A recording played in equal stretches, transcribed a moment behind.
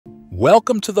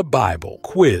Welcome to the Bible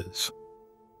Quiz.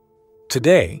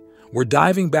 Today, we're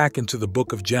diving back into the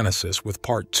book of Genesis with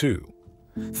part 2.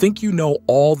 Think you know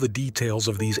all the details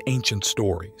of these ancient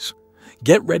stories?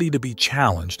 Get ready to be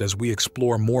challenged as we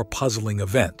explore more puzzling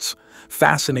events,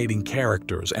 fascinating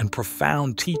characters, and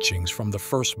profound teachings from the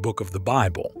first book of the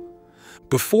Bible.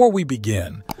 Before we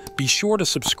begin, be sure to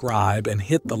subscribe and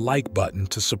hit the like button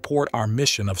to support our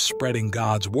mission of spreading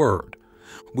God's Word.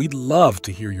 We'd love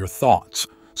to hear your thoughts,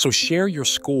 so share your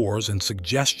scores and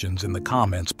suggestions in the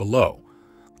comments below.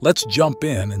 Let's jump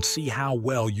in and see how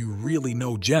well you really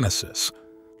know Genesis.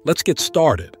 Let's get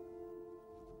started.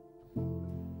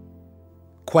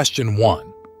 Question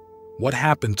 1. What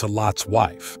happened to Lot's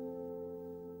wife?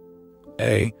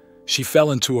 A. She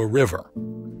fell into a river.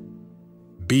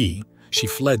 B. She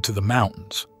fled to the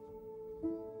mountains.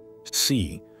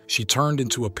 C. She turned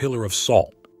into a pillar of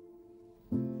salt.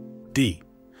 D.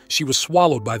 She was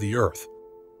swallowed by the earth.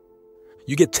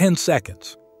 You get 10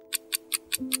 seconds.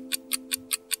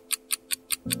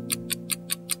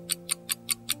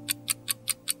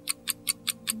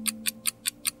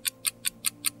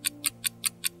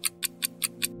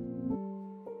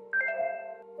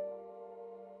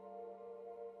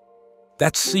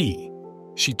 That's C.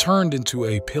 She turned into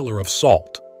a pillar of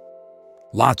salt.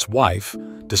 Lot's wife,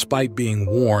 despite being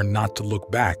warned not to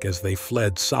look back as they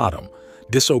fled Sodom,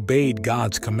 disobeyed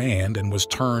God's command and was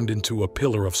turned into a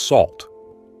pillar of salt.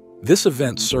 This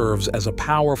event serves as a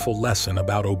powerful lesson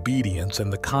about obedience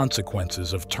and the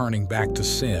consequences of turning back to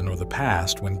sin or the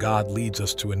past when God leads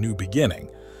us to a new beginning.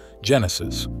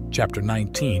 Genesis chapter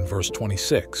 19, verse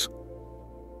 26.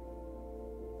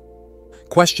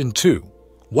 Question 2.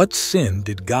 What sin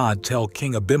did God tell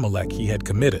King Abimelech he had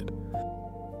committed?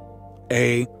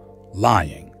 A.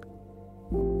 Lying.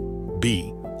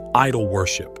 B. Idol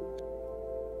worship.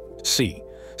 C.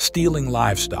 Stealing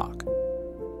livestock.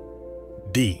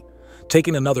 D.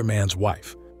 Taking another man's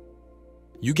wife.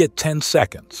 You get 10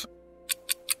 seconds.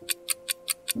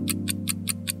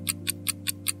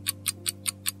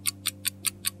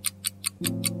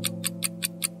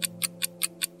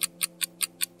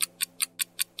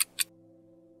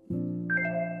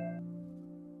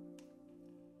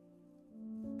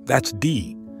 That's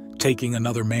D. Taking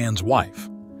another man's wife.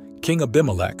 King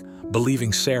Abimelech,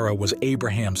 believing Sarah was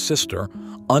Abraham's sister,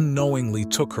 unknowingly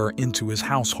took her into his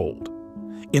household.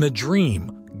 In a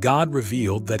dream, God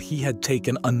revealed that he had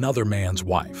taken another man's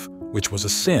wife, which was a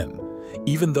sin,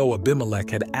 even though Abimelech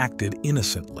had acted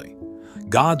innocently.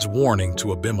 God's warning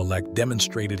to Abimelech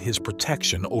demonstrated his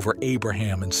protection over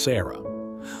Abraham and Sarah.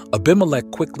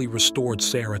 Abimelech quickly restored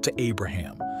Sarah to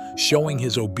Abraham, showing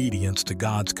his obedience to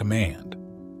God's command.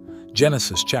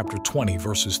 Genesis chapter 20,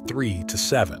 verses 3 to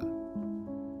 7.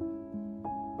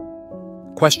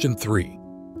 Question 3.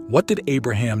 What did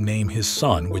Abraham name his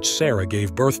son which Sarah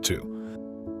gave birth to?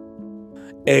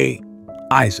 A.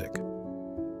 Isaac.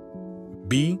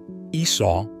 B.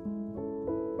 Esau.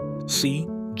 C.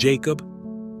 Jacob.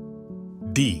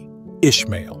 D.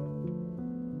 Ishmael.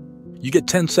 You get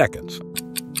 10 seconds.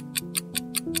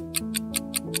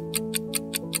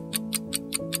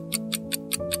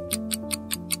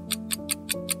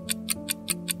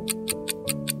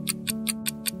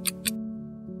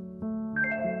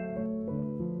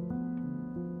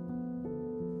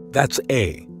 That's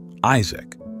A.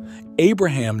 Isaac.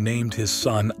 Abraham named his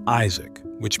son Isaac,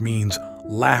 which means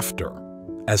laughter,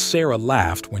 as Sarah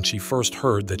laughed when she first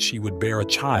heard that she would bear a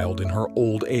child in her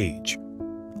old age.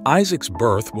 Isaac's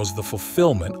birth was the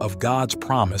fulfillment of God's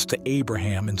promise to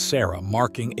Abraham and Sarah,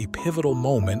 marking a pivotal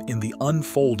moment in the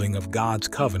unfolding of God's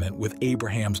covenant with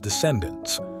Abraham's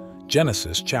descendants.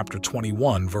 Genesis chapter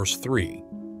 21, verse 3.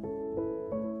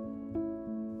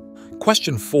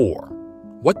 Question 4.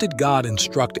 What did God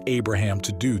instruct Abraham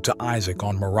to do to Isaac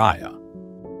on Moriah?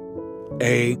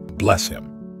 A. Bless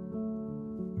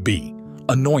him. B.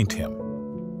 Anoint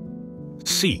him.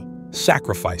 C.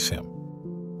 Sacrifice him.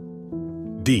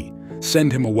 D.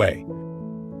 Send him away.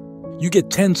 You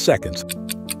get 10 seconds.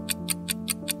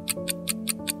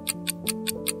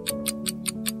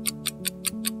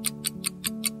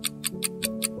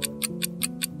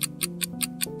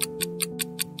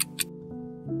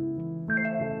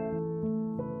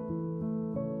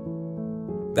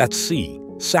 That's C.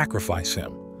 Sacrifice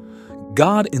him.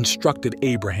 God instructed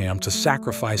Abraham to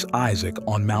sacrifice Isaac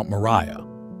on Mount Moriah.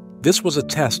 This was a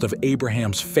test of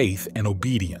Abraham's faith and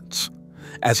obedience.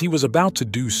 As he was about to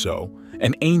do so,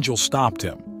 an angel stopped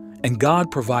him, and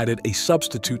God provided a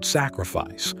substitute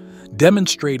sacrifice,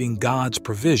 demonstrating God's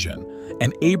provision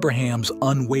and Abraham's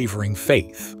unwavering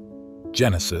faith.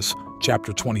 Genesis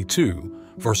chapter 22,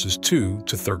 verses 2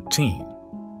 to 13.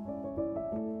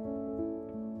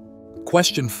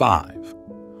 Question 5.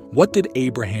 What did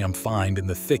Abraham find in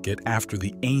the thicket after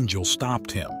the angel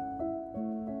stopped him?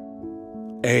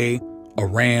 A. A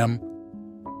ram.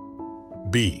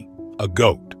 B. A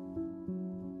goat.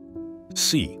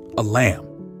 C. A lamb.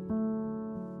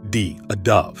 D. A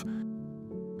dove.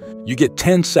 You get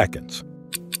 10 seconds.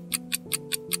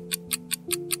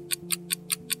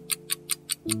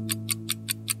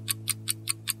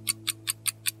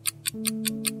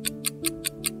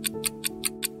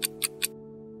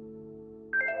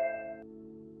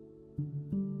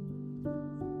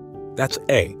 That's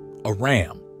A. A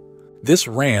ram. This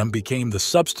ram became the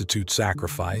substitute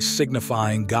sacrifice,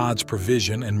 signifying God's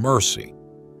provision and mercy.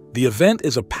 The event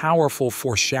is a powerful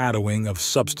foreshadowing of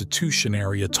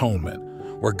substitutionary atonement,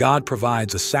 where God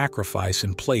provides a sacrifice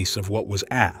in place of what was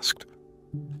asked.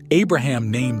 Abraham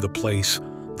named the place,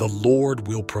 "The Lord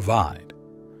will provide."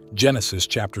 Genesis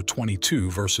chapter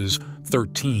 22, verses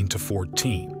 13 to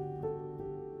 14.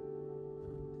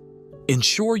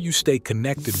 Ensure you stay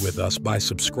connected with us by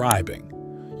subscribing.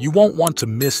 You won't want to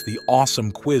miss the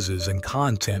awesome quizzes and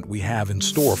content we have in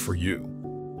store for you.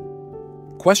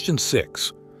 Question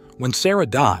 6. When Sarah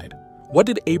died, what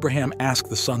did Abraham ask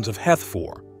the sons of Heth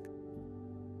for?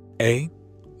 A.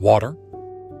 Water.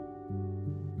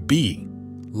 B.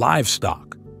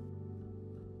 Livestock.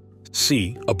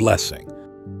 C. A blessing.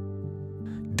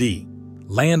 D.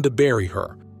 Land to bury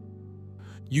her.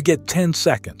 You get 10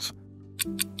 seconds.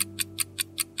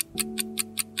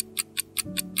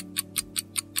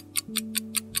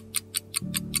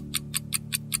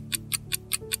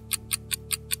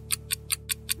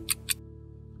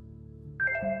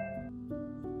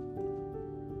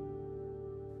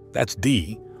 That's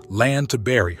D. Land to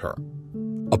bury her.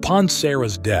 Upon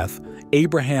Sarah's death,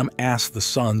 Abraham asked the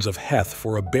sons of Heth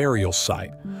for a burial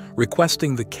site,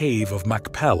 requesting the cave of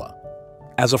Machpelah.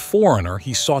 As a foreigner,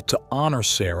 he sought to honor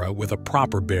Sarah with a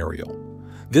proper burial.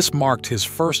 This marked his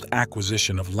first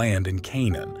acquisition of land in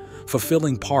Canaan,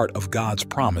 fulfilling part of God's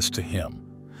promise to him.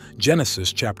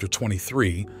 Genesis chapter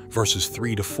 23, verses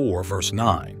 3 to 4, verse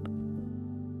 9.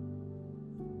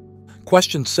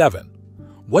 Question 7.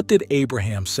 What did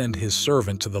Abraham send his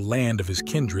servant to the land of his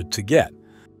kindred to get?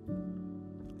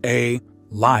 A.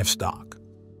 Livestock.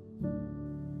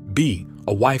 B.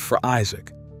 A wife for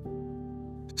Isaac.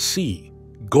 C.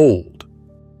 Gold.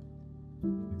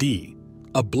 D.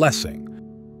 A blessing.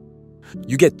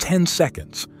 You get 10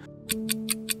 seconds.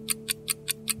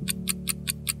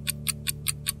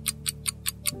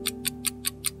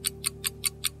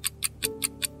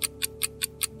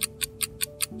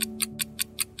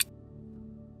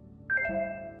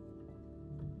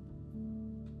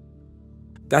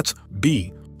 That's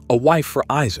B. A wife for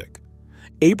Isaac.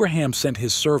 Abraham sent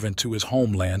his servant to his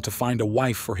homeland to find a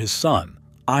wife for his son,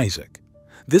 Isaac.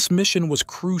 This mission was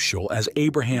crucial as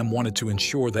Abraham wanted to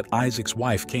ensure that Isaac's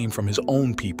wife came from his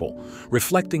own people,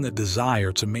 reflecting a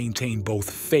desire to maintain both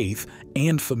faith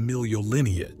and familial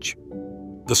lineage.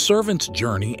 The servant's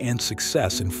journey and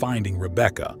success in finding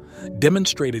Rebekah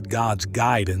demonstrated God's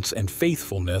guidance and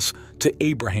faithfulness to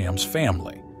Abraham's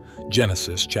family.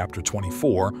 Genesis chapter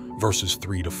 24, verses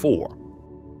 3 to 4.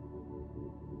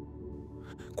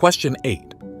 Question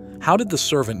 8. How did the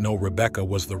servant know Rebekah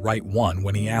was the right one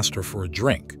when he asked her for a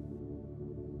drink?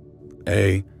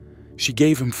 A. She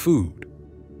gave him food.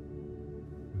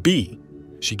 B.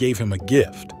 She gave him a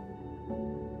gift.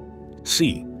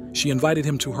 C. She invited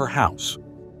him to her house.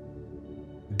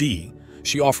 D.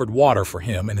 She offered water for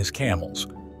him and his camels.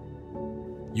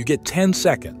 You get 10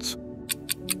 seconds.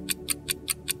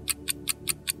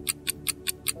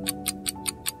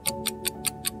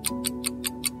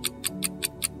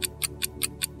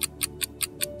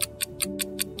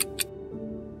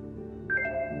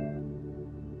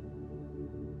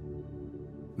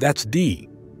 That's D.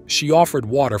 She offered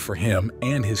water for him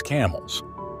and his camels.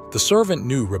 The servant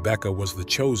knew Rebekah was the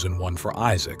chosen one for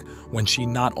Isaac when she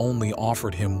not only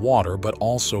offered him water but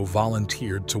also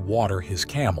volunteered to water his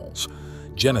camels.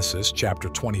 Genesis chapter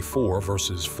 24,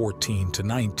 verses 14 to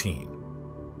 19.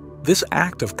 This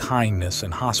act of kindness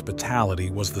and hospitality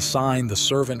was the sign the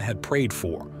servant had prayed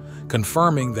for,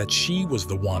 confirming that she was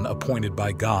the one appointed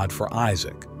by God for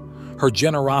Isaac. Her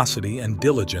generosity and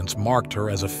diligence marked her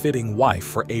as a fitting wife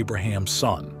for Abraham's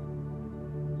son.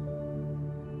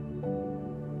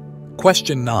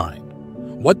 Question 9.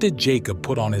 What did Jacob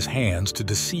put on his hands to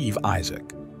deceive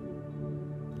Isaac?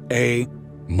 A.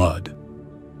 Mud.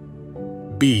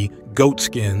 B.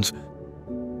 Goatskins.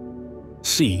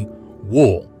 C.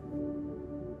 Wool.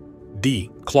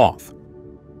 D. Cloth.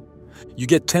 You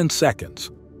get 10 seconds.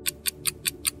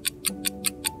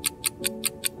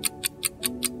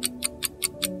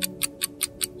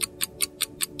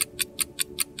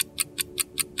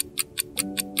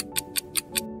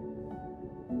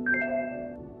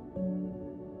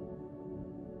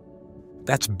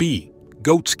 That's B,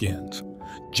 goat skins.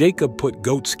 Jacob put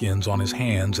goat skins on his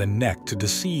hands and neck to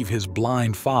deceive his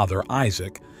blind father,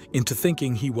 Isaac, into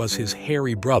thinking he was his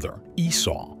hairy brother,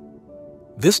 Esau.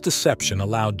 This deception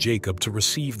allowed Jacob to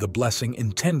receive the blessing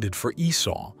intended for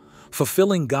Esau,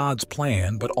 fulfilling God's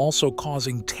plan but also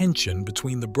causing tension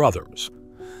between the brothers.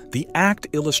 The act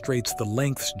illustrates the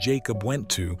lengths Jacob went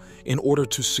to in order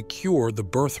to secure the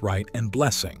birthright and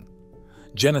blessing.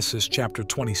 Genesis chapter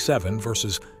 27,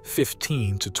 verses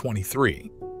 15 to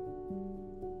 23.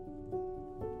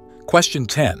 Question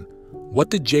 10. What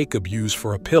did Jacob use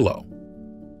for a pillow?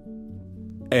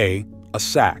 A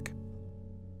sack.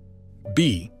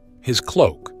 B, his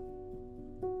cloak.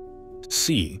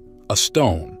 C, a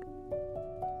stone.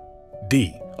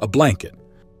 D, a blanket.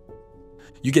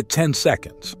 You get 10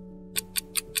 seconds.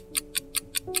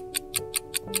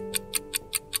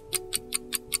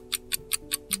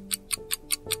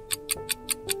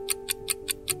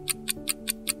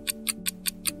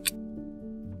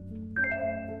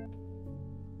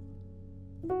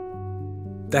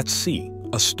 That's C,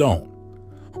 a stone.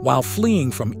 While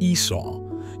fleeing from Esau,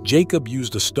 Jacob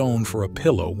used a stone for a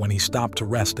pillow when he stopped to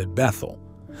rest at Bethel.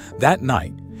 That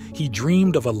night, he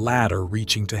dreamed of a ladder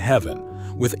reaching to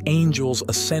heaven, with angels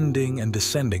ascending and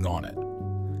descending on it.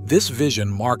 This vision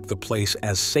marked the place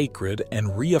as sacred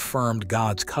and reaffirmed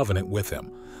God's covenant with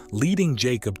him, leading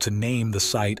Jacob to name the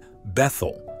site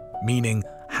Bethel, meaning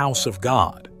house of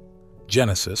God.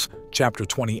 Genesis chapter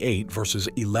 28, verses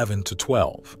 11 to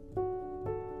 12.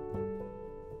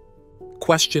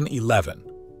 Question 11.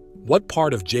 What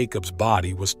part of Jacob's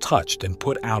body was touched and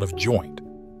put out of joint?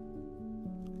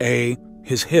 A,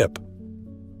 his hip.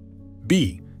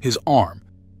 B, his arm.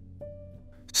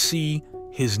 C,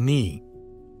 his knee.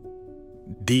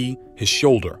 D, his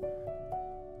shoulder.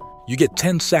 You get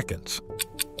 10 seconds.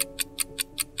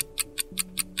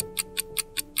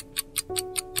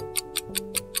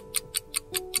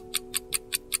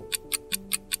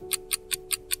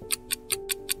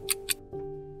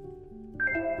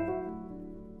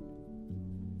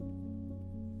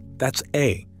 That's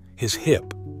A, his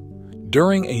hip.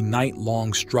 During a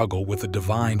night-long struggle with a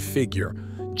divine figure,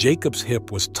 Jacob's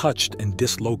hip was touched and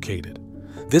dislocated.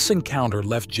 This encounter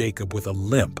left Jacob with a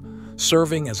limp,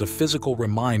 serving as a physical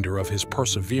reminder of his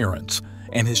perseverance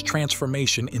and his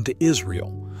transformation into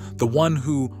Israel, the one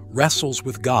who wrestles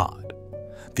with God.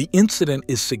 The incident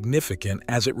is significant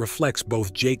as it reflects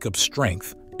both Jacob's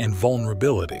strength and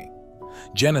vulnerability.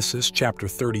 Genesis chapter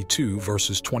 32,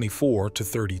 verses 24 to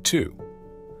 32.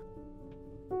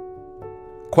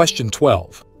 Question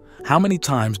 12. How many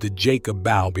times did Jacob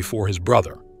bow before his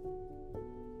brother?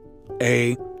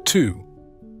 A, 2.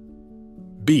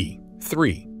 B,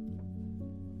 3.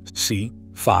 C,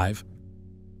 5.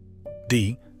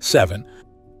 D, 7.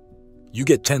 You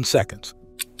get 10 seconds.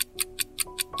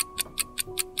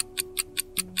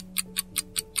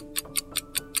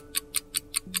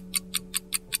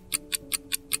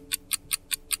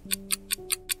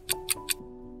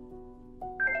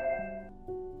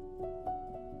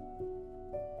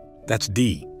 That's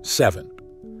D,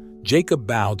 7. Jacob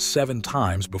bowed 7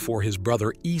 times before his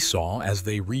brother Esau as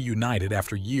they reunited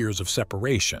after years of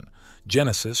separation.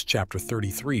 Genesis chapter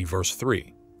 33, verse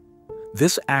 3.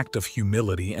 This act of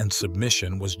humility and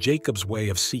submission was Jacob's way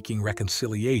of seeking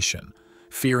reconciliation,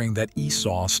 fearing that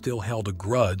Esau still held a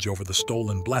grudge over the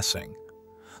stolen blessing.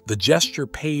 The gesture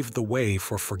paved the way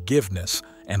for forgiveness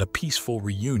and a peaceful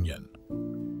reunion.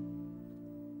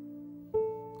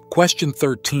 Question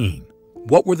 13.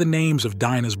 What were the names of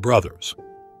Dinah's brothers?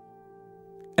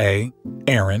 A,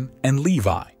 Aaron and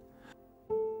Levi.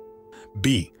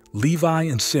 B, Levi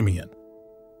and Simeon.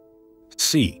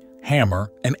 C,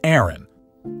 Hammer and Aaron.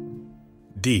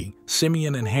 D,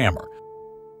 Simeon and Hammer.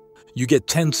 You get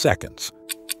 10 seconds.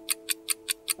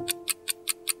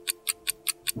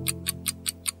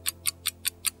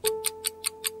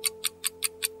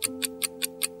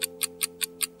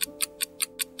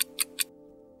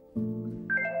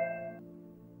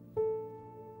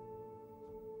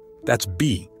 That's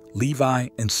B, Levi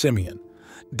and Simeon.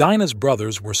 Dinah's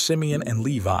brothers were Simeon and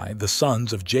Levi, the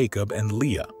sons of Jacob and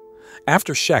Leah.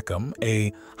 After Shechem,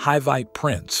 a Hivite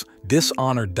prince,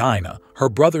 dishonored Dinah, her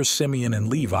brothers Simeon and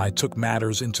Levi took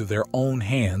matters into their own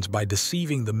hands by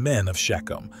deceiving the men of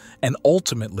Shechem and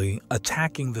ultimately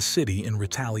attacking the city in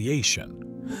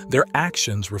retaliation. Their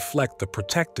actions reflect the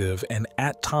protective and,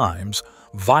 at times,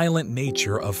 violent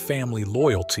nature of family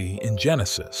loyalty in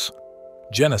Genesis.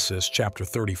 Genesis chapter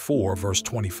 34, verse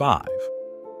 25.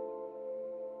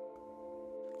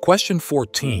 Question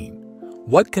 14.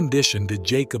 What condition did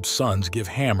Jacob's sons give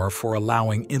Hamor for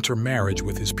allowing intermarriage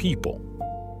with his people?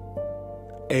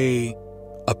 A,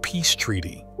 A peace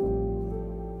treaty.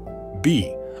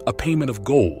 B. A payment of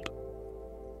gold.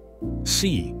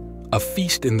 C. A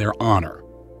feast in their honor.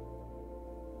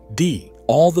 D.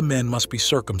 All the men must be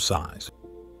circumcised.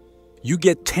 You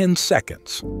get 10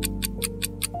 seconds.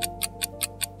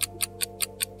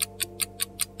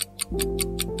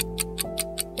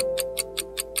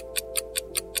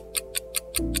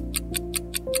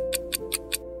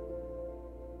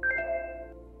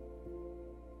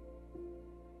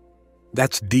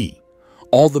 That's D.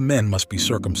 All the men must be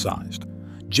circumcised.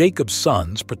 Jacob's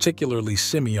sons, particularly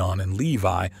Simeon and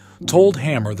Levi, told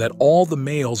Hamor that all the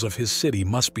males of his city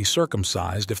must be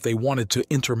circumcised if they wanted to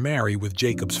intermarry with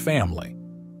Jacob's family.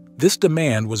 This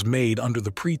demand was made under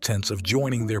the pretense of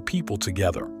joining their people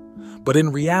together, but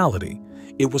in reality,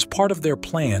 it was part of their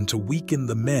plan to weaken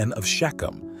the men of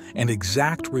Shechem and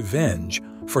exact revenge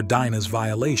for Dinah's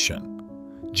violation.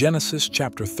 Genesis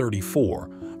chapter 34,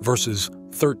 verses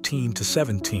 13 to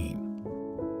 17.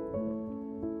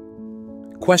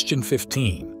 Question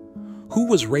 15. Who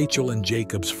was Rachel and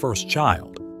Jacob's first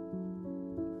child?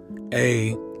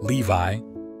 A. Levi.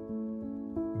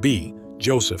 B.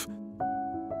 Joseph.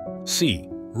 C.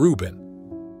 Reuben.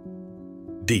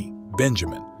 D.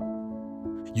 Benjamin.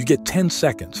 You get 10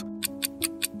 seconds.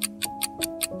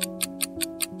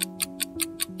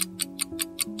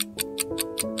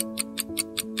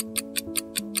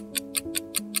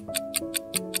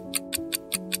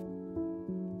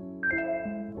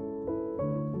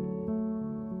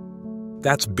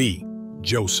 That's B.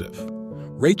 Joseph.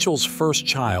 Rachel's first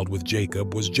child with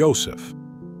Jacob was Joseph.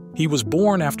 He was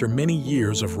born after many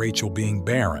years of Rachel being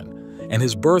barren, and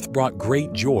his birth brought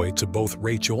great joy to both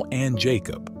Rachel and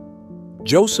Jacob.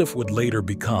 Joseph would later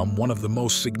become one of the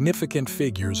most significant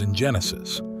figures in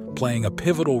Genesis, playing a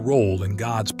pivotal role in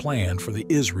God's plan for the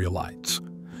Israelites.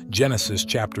 Genesis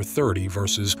chapter 30,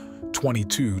 verses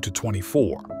 22 to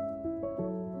 24.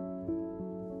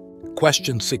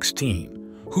 Question 16.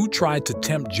 Who tried to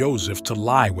tempt Joseph to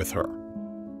lie with her?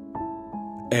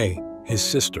 A. His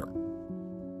sister.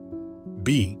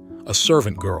 B. A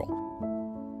servant girl.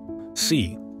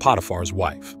 C. Potiphar's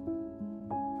wife.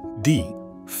 D.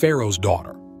 Pharaoh's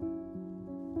daughter.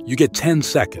 You get 10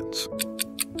 seconds.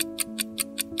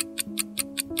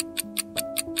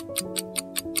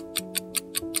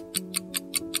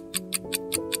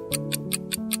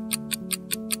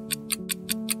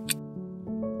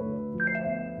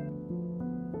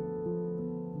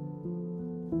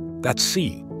 That's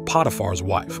C. Potiphar's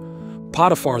wife.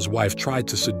 Potiphar's wife tried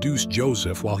to seduce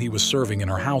Joseph while he was serving in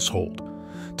her household.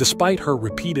 Despite her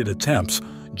repeated attempts,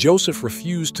 Joseph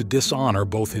refused to dishonor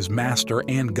both his master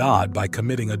and God by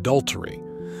committing adultery.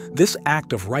 This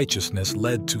act of righteousness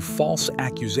led to false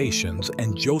accusations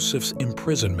and Joseph's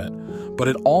imprisonment, but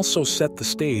it also set the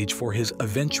stage for his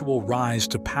eventual rise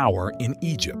to power in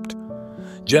Egypt.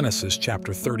 Genesis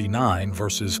chapter 39,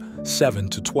 verses 7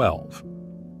 to 12.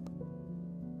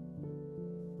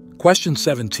 Question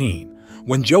 17.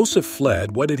 When Joseph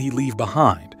fled, what did he leave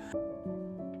behind?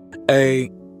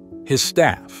 A. His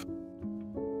staff.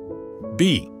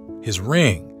 B. His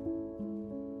ring.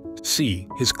 C.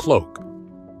 His cloak.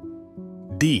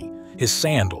 D. His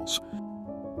sandals.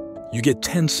 You get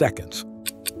 10 seconds.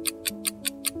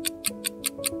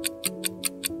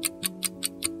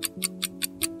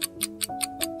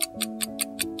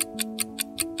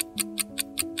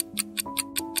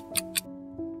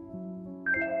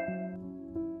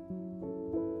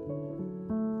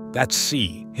 That's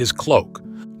C. His cloak.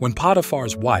 When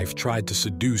Potiphar's wife tried to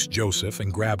seduce Joseph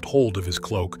and grabbed hold of his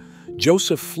cloak,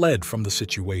 Joseph fled from the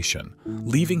situation,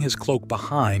 leaving his cloak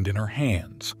behind in her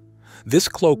hands. This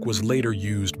cloak was later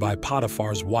used by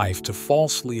Potiphar's wife to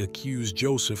falsely accuse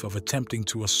Joseph of attempting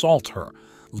to assault her,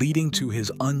 leading to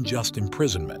his unjust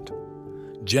imprisonment.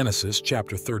 Genesis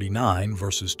chapter 39,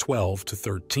 verses 12 to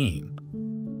 13.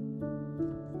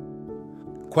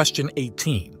 Question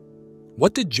 18.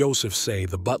 What did Joseph say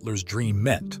the butler's dream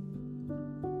meant?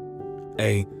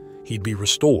 A. He'd be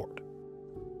restored.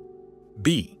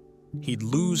 B. He'd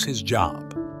lose his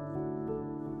job.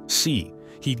 C.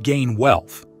 He'd gain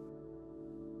wealth.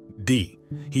 D.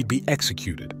 He'd be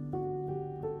executed.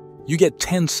 You get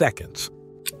 10 seconds.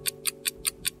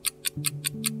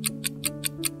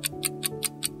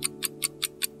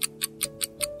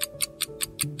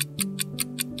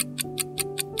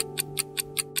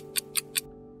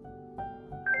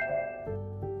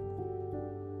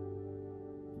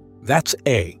 That's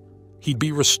A. He'd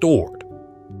be restored.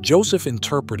 Joseph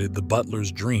interpreted the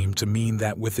butler's dream to mean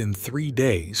that within 3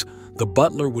 days, the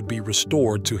butler would be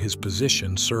restored to his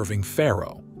position serving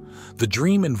Pharaoh. The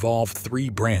dream involved 3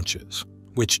 branches.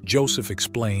 which Joseph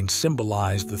explained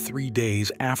symbolized the 3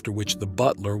 days after which the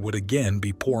butler would again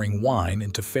be pouring wine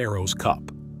into Pharaoh's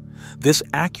cup. This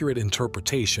accurate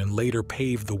interpretation later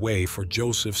paved the way for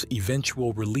Joseph's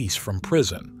eventual release from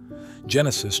prison.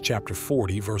 Genesis chapter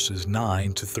 40, verses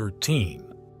 9 to 13.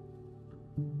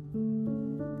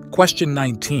 Question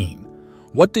 19.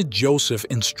 What did Joseph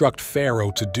instruct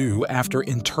Pharaoh to do after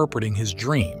interpreting his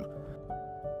dream?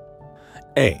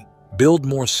 A. Build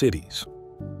more cities.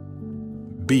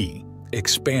 B.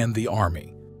 Expand the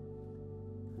army.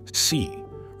 C.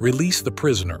 Release the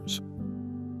prisoners.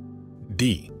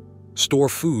 D. Store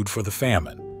food for the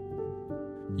famine.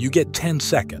 You get 10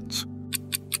 seconds.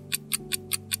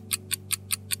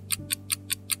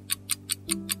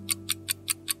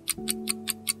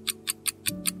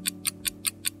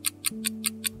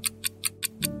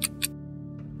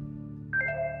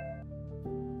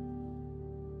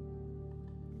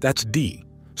 That's D.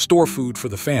 Store food for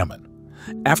the famine.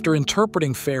 After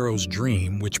interpreting Pharaoh's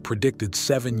dream, which predicted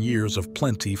 7 years of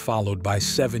plenty followed by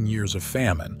 7 years of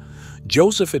famine,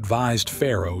 Joseph advised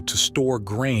Pharaoh to store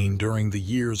grain during the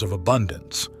years of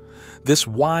abundance. This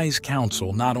wise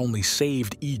counsel not only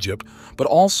saved Egypt, but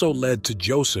also led to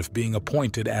Joseph being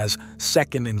appointed as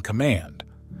second in command.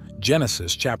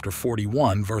 Genesis chapter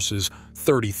 41, verses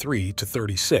 33 to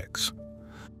 36.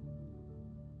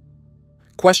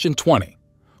 Question 20.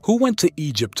 Who went to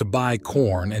Egypt to buy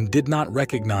corn and did not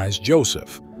recognize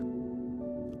Joseph?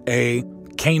 A.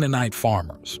 Canaanite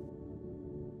farmers.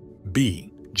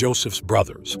 B. Joseph's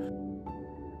brothers.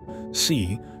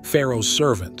 C. Pharaoh's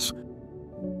servants.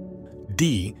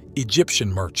 D.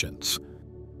 Egyptian merchants.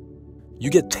 You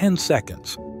get 10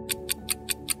 seconds.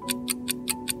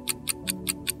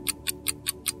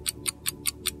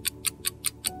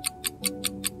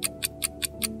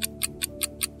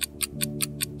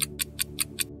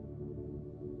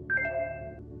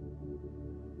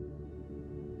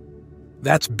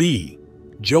 That's B.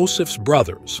 Joseph's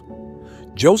brothers.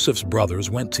 Joseph's brothers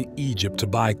went to Egypt to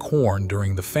buy corn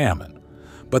during the famine,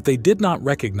 but they did not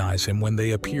recognize him when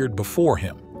they appeared before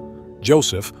him.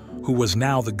 Joseph, who was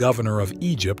now the governor of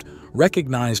Egypt,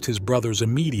 recognized his brothers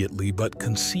immediately but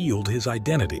concealed his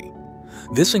identity.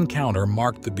 This encounter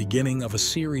marked the beginning of a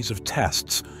series of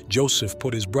tests Joseph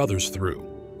put his brothers through.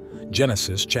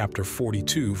 Genesis chapter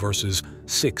 42, verses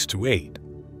 6 to 8.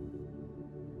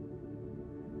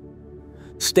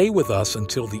 Stay with us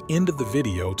until the end of the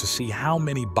video to see how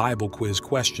many Bible quiz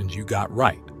questions you got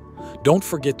right. Don't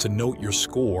forget to note your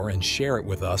score and share it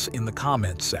with us in the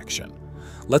comments section.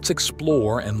 Let's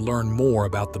explore and learn more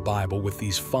about the Bible with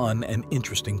these fun and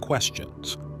interesting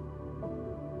questions.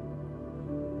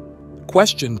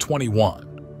 Question 21.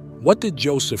 What did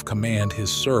Joseph command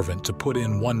his servant to put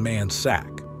in one man's sack?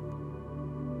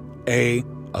 A.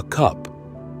 A cup.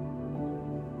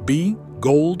 B.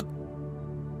 Gold.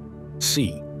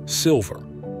 C. Silver.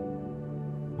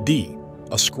 D.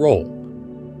 A scroll.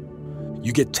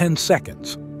 You get 10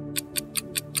 seconds.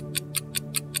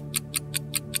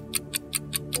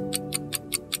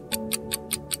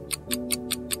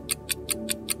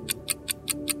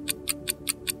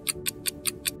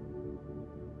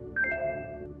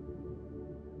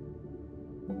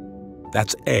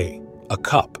 That's A. A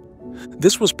cup.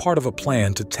 This was part of a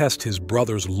plan to test his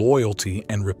brother's loyalty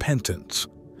and repentance.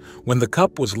 When the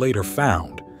cup was later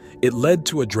found, it led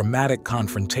to a dramatic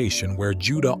confrontation where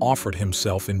Judah offered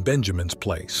himself in Benjamin's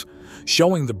place,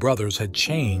 showing the brothers had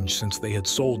changed since they had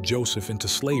sold Joseph into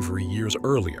slavery years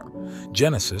earlier.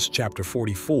 Genesis chapter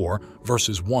 44,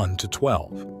 verses 1 to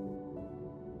 12.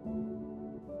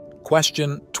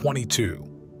 Question 22.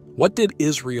 What did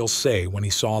Israel say when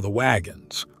he saw the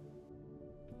wagons?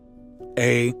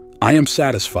 A. I am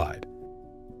satisfied.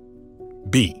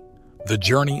 B. The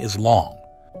journey is long.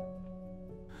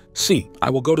 C. I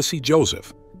will go to see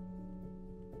Joseph.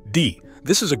 D.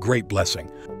 This is a great blessing.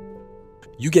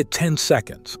 You get 10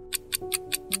 seconds.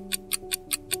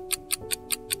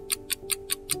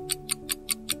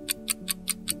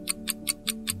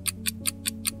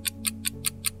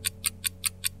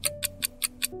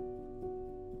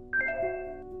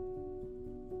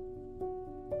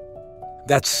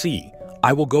 That's C.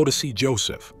 I will go to see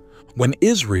Joseph. When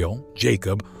Israel,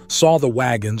 Jacob, saw the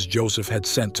wagons Joseph had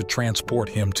sent to transport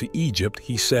him to Egypt,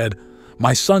 he said,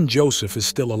 "My son Joseph is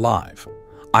still alive.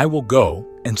 I will go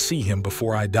and see him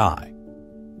before I die."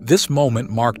 This moment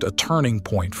marked a turning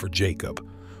point for Jacob,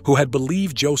 who had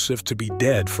believed Joseph to be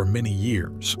dead for many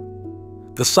years.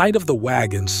 The sight of the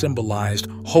wagons symbolized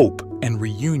hope and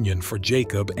reunion for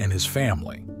Jacob and his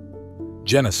family.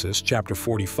 Genesis chapter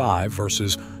 45,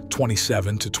 verses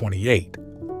 27 to 28.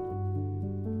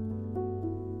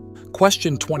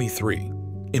 Question 23.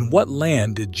 In what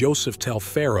land did Joseph tell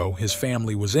Pharaoh his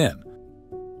family was in?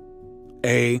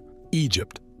 A.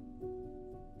 Egypt.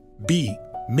 B.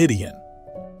 Midian.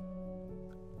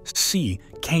 C.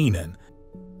 Canaan.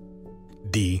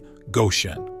 D.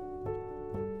 Goshen.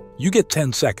 You get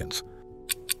 10 seconds.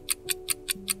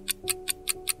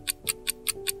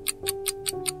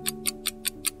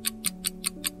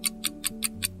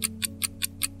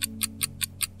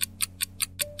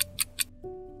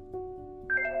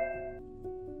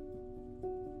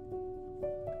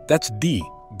 That's D.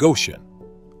 Goshen.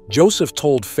 Joseph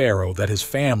told Pharaoh that his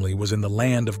family was in the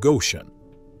land of Goshen.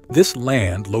 This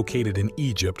land, located in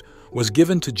Egypt, was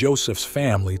given to Joseph's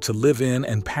family to live in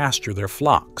and pasture their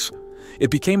flocks. It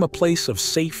became a place of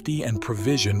safety and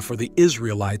provision for the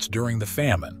Israelites during the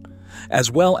famine,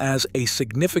 as well as a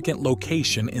significant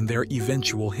location in their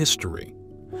eventual history.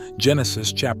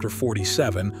 Genesis chapter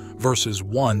 47, verses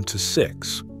 1 to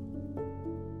 6.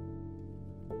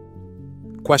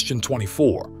 Question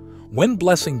 24. When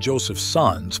blessing Joseph's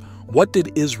sons, what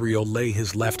did Israel lay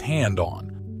his left hand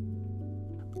on?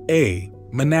 A.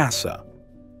 Manasseh.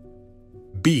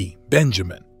 B.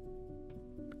 Benjamin.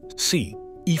 C.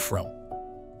 Ephraim.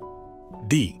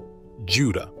 D.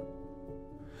 Judah.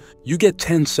 You get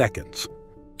 10 seconds.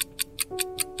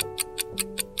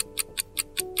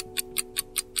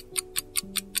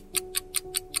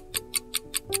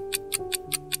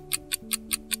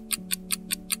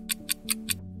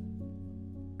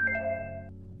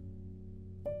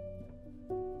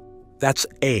 That's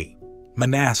A.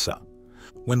 Manasseh.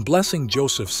 When blessing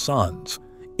Joseph's sons,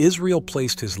 Israel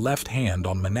placed his left hand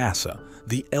on Manasseh,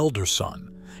 the elder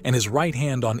son, and his right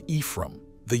hand on Ephraim,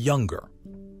 the younger.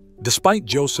 Despite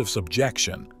Joseph's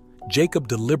objection, Jacob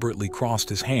deliberately crossed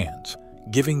his hands,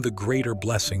 giving the greater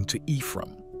blessing to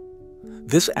Ephraim.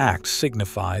 This act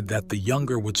signified that the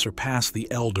younger would surpass the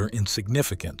elder in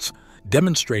significance,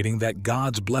 demonstrating that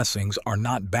God's blessings are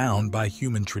not bound by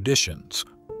human traditions.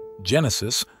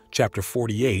 Genesis chapter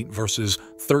 48, verses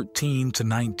 13 to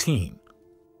 19.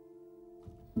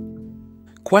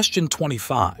 Question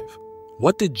 25.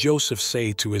 What did Joseph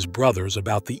say to his brothers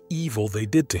about the evil they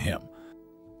did to him?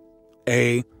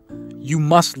 A. You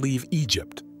must leave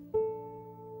Egypt.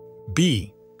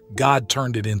 B. God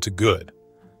turned it into good.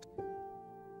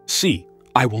 C.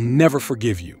 I will never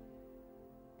forgive you.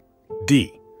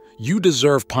 D. You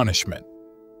deserve punishment.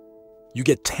 You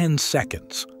get 10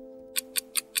 seconds.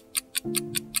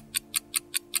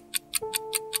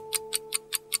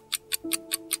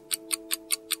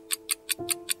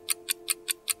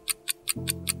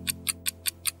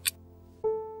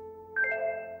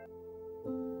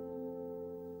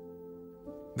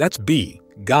 That's B.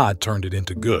 God turned it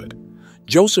into good.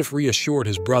 Joseph reassured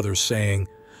his brothers, saying,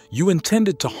 You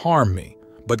intended to harm me,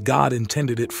 but God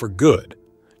intended it for good.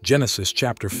 Genesis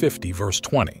chapter 50, verse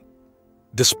 20.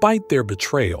 Despite their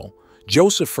betrayal,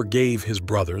 Joseph forgave his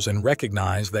brothers and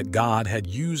recognized that God had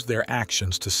used their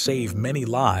actions to save many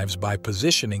lives by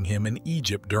positioning him in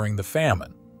Egypt during the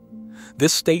famine.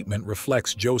 This statement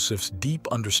reflects Joseph's deep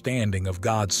understanding of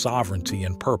God's sovereignty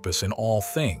and purpose in all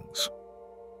things.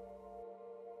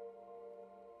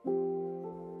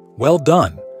 Well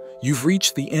done! You've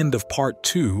reached the end of part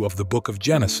 2 of the book of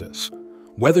Genesis.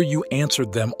 Whether you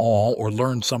answered them all or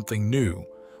learned something new,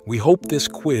 we hope this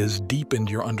quiz deepened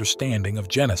your understanding of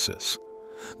Genesis.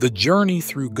 The journey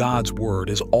through God's Word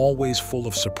is always full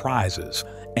of surprises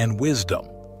and wisdom.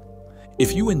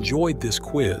 If you enjoyed this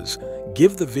quiz,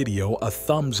 give the video a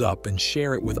thumbs up and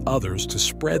share it with others to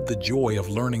spread the joy of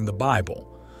learning the Bible.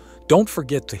 Don't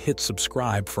forget to hit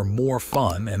subscribe for more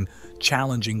fun and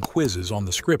challenging quizzes on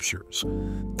the Scriptures.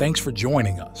 Thanks for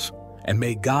joining us, and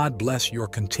may God bless your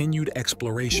continued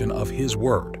exploration of His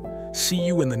Word. See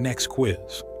you in the next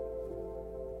quiz.